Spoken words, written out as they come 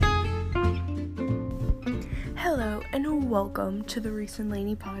Hello and welcome to the Reese and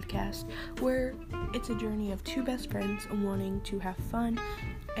Lanie podcast, where it's a journey of two best friends wanting to have fun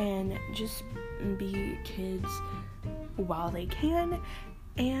and just be kids while they can,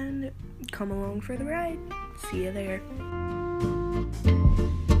 and come along for the ride. See you there.